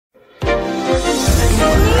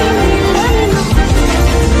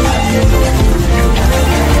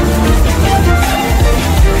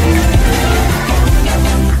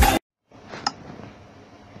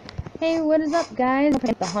up, guys?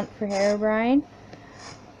 The hunt for Herobrine.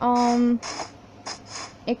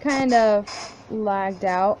 It kind of lagged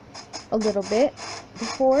out a little bit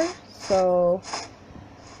before, so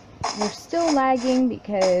we're still lagging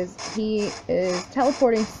because he is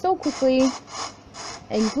teleporting so quickly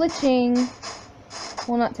and glitching.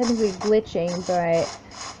 Well, not technically glitching, but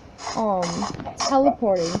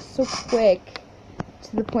teleporting so quick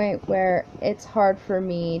to the point where it's hard for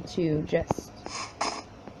me to just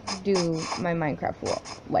do my Minecraft world,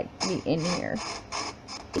 like be in here,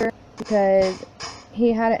 because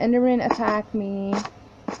he had an Enderman attack me,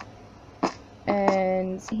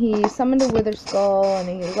 and he summoned a Wither Skull, and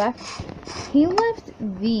he left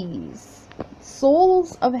these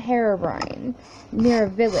souls of Herobrine near a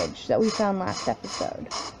village that we found last episode,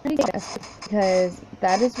 because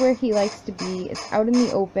that is where he likes to be. It's out in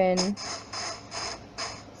the open,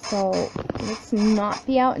 so let's not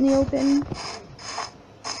be out in the open.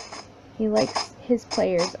 He likes his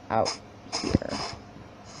players out here,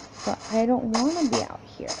 but I don't want to be out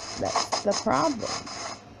here. That's the problem.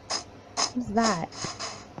 What's that?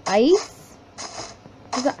 Ice?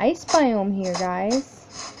 There's an ice biome here, guys.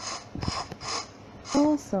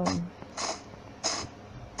 Awesome.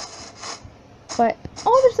 But,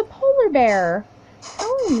 oh, there's a polar bear.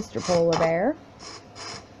 Hello, Mr. Polar Bear.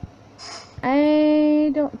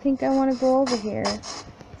 I don't think I want to go over here. Is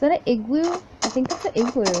that an igloo? I think that's an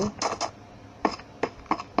igloo.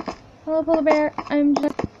 Hello, Polar Bear. I'm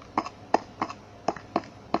just...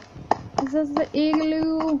 Is this the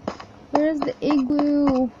igloo? Where's the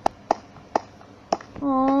igloo?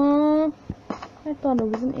 Aww. I thought it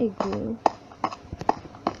was an igloo.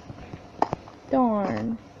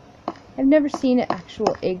 Darn. I've never seen an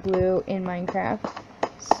actual igloo in Minecraft,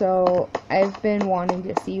 so I've been wanting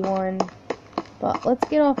to see one. But let's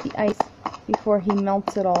get off the ice before he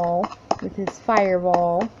melts it all with his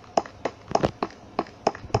fireball.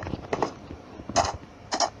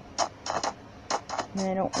 And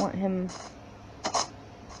I don't want him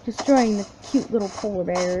destroying the cute little polar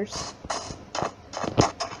bears.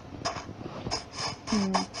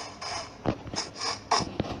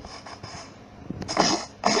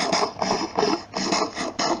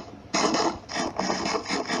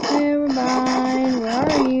 Herobrine, where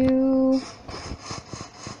are you?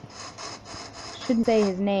 Shouldn't say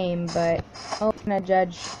his name, but I'm gonna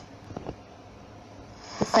judge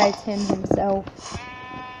besides him himself.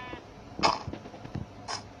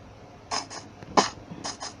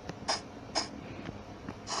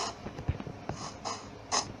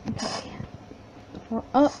 We're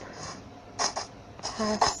up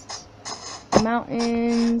past the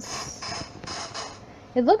mountains.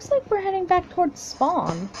 It looks like we're heading back towards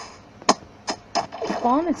spawn.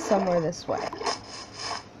 Spawn is somewhere this way.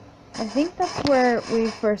 I think that's where we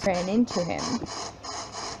first ran into him.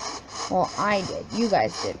 Well, I did. You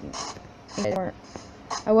guys didn't.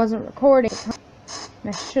 I wasn't recording,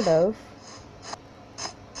 and I should have.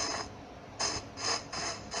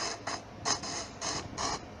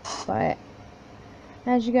 But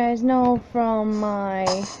as you guys know from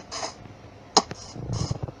my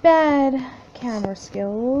bad camera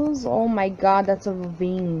skills, oh my god, that's a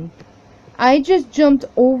ravine. I just jumped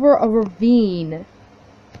over a ravine.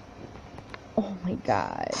 Oh my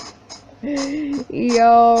god.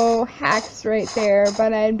 Yo, hacks right there,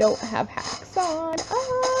 but I don't have hacks on.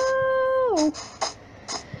 Oh!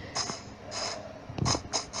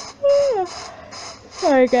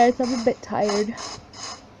 Sorry guys, I'm a bit tired.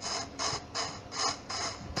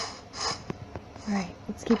 Alright,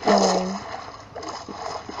 let's keep going.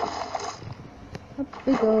 Up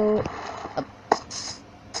we go. Up.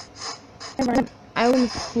 I was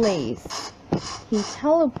place. He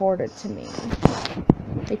teleported to me.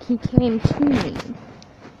 Like, he came to me.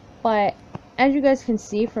 But, as you guys can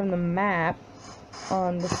see from the map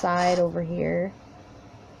on the side over here,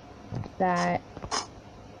 that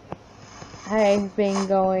I've been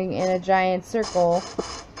going in a giant circle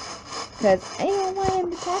because I don't want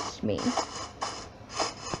him to catch me.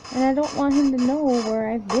 And I don't want him to know where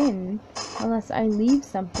I've been unless I leave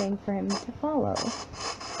something for him to follow.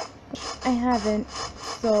 I haven't,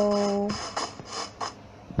 so...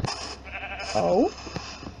 Oh?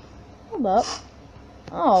 Hold up.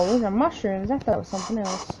 Oh, those are mushrooms. I thought it was something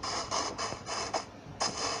else.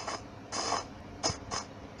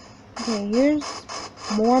 Okay, here's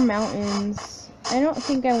more mountains. I don't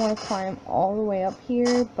think I want to climb all the way up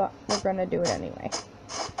here, but we're gonna do it anyway.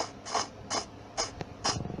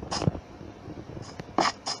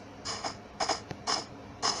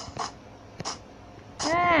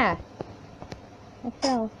 Ah! I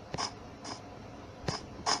fell.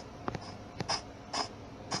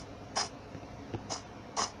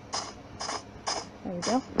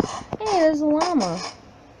 Hey, there's a llama.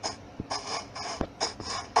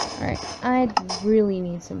 Alright, I really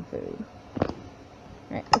need some food.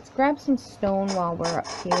 Alright, let's grab some stone while we're up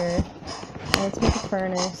here. And let's make a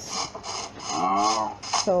furnace.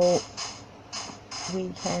 So we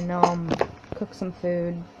can cook some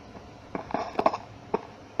food.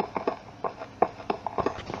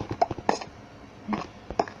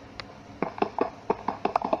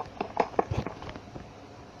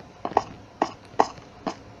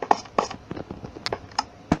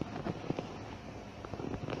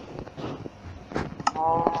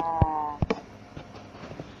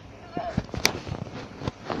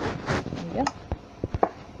 There we go.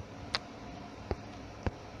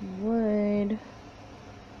 Wood.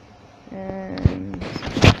 And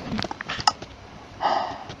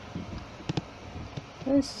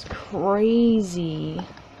this is crazy.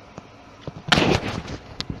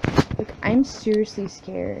 Like, I'm seriously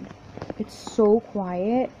scared. It's so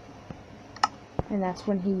quiet. And that's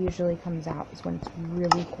when he usually comes out, is when it's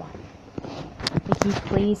really quiet. Like, he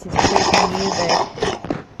plays his crazy music,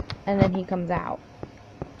 and then he comes out.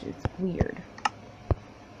 It's weird.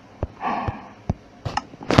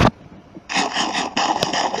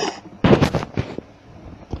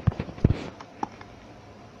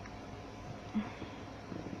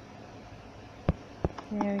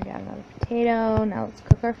 There, we got another potato. Now let's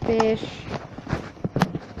cook our fish.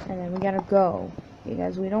 And then we gotta go,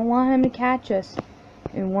 because we don't want him to catch us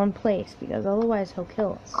in one place, because otherwise he'll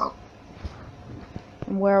kill us.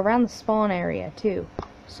 And we're around the spawn area too,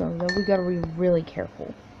 so then we gotta be really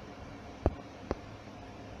careful.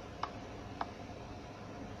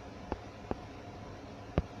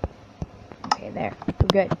 Okay, there. We're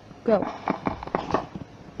good. Go.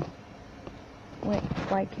 Wait,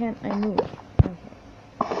 why can't I move? Okay.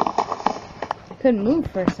 I couldn't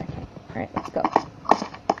move for a second. Alright, let's go.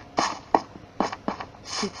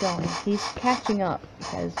 Keep going. He's catching up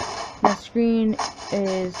because my screen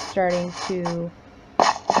is starting to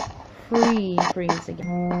freeze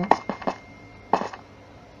again.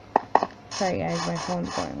 Sorry guys, my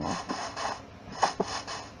phone's going off.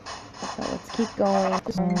 So let's keep going.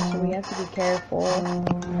 So we have to be careful.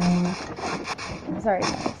 Sorry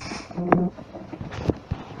guys.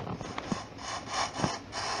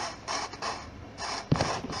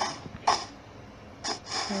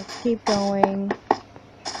 Let's keep going.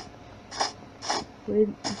 We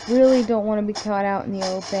really don't want to be caught out in the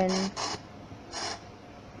open.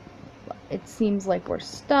 It seems like we're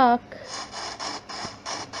stuck.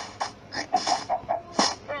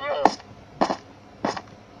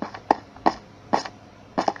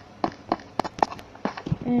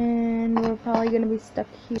 And we're probably going to be stuck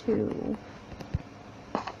here too.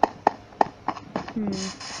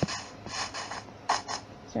 Is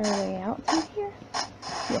there a way out through here?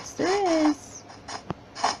 Yes, there is.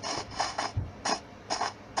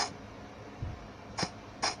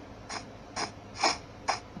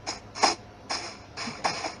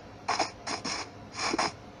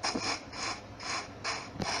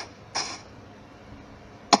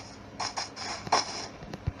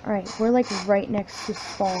 Alright, we're like right next to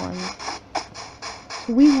spawn.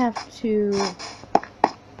 So we have to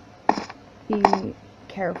be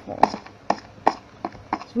careful.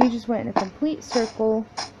 So we just went in a complete circle.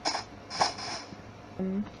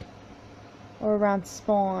 Or around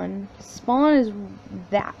spawn. Spawn is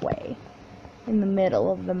that way. In the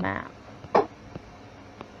middle of the map.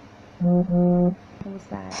 What was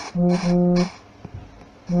that? So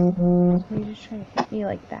you just trying to hit me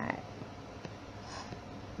like that.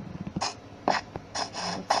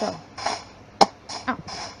 Let's go. Ow.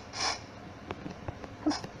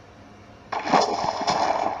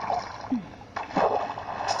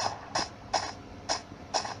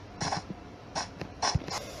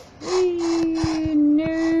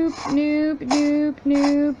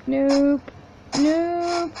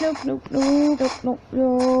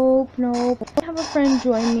 Nope. I'll have a friend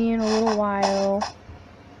join me in a little while.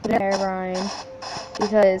 Herobrine,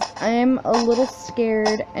 because I'm a little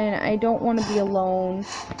scared and I don't want to be alone,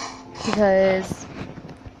 because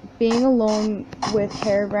being alone with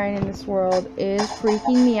Herobrine in this world is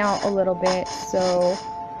freaking me out a little bit. So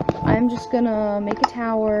I'm just gonna make a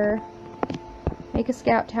tower, make a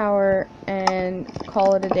scout tower, and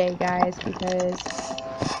call it a day, guys, because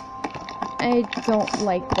I don't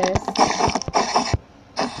like this.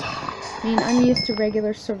 I mean, I'm used to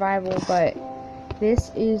regular survival, but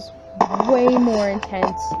this is way more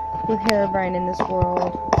intense with Herobrine in this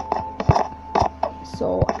world.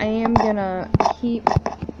 So I am gonna keep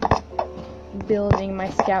building my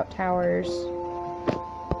scout towers,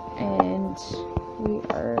 and we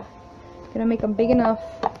are gonna make them big enough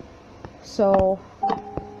so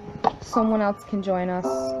someone else can join us,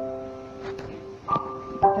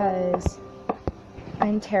 because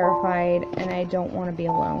I'm terrified and I don't want to be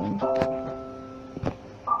alone.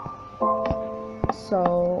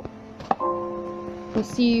 So, we'll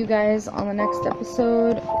see you guys on the next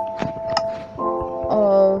episode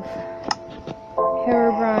of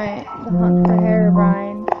Herobrine, the hunt for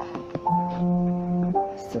Herobrine.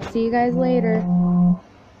 So, see you guys later.